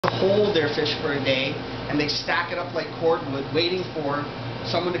hold their fish for a day, and they stack it up like cordwood, waiting for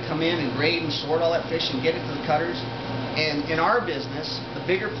someone to come in and grade and sort all that fish and get it to the cutters. And in our business, the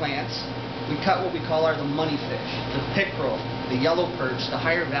bigger plants, we cut what we call the money fish. The pickerel, the yellow perch, the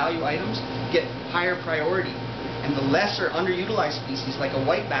higher value items get higher priority. And the lesser underutilized species, like a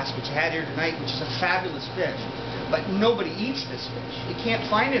white bass, which you had here tonight, which is a fabulous fish, but nobody eats this fish. You can't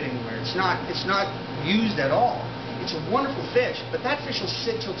find it anywhere. It's not used at all. It's a wonderful fish, but that fish will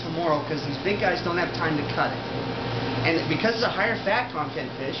sit till tomorrow because these big guys don't have time to cut it. And because it's a higher fat content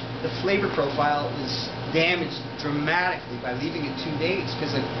fish, the flavor profile is damaged dramatically by leaving it 2 days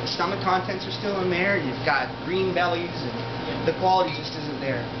because the stomach contents are still in there, and you've got green bellies, and the quality just isn't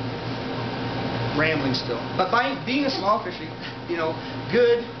there. Rambling still. But by being a small fishery,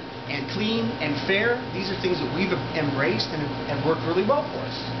 good and clean and fair, these are things that we've embraced and have worked really well for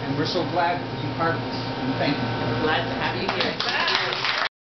us. And we're so glad to be part of this. And thank you. Glad to have you here.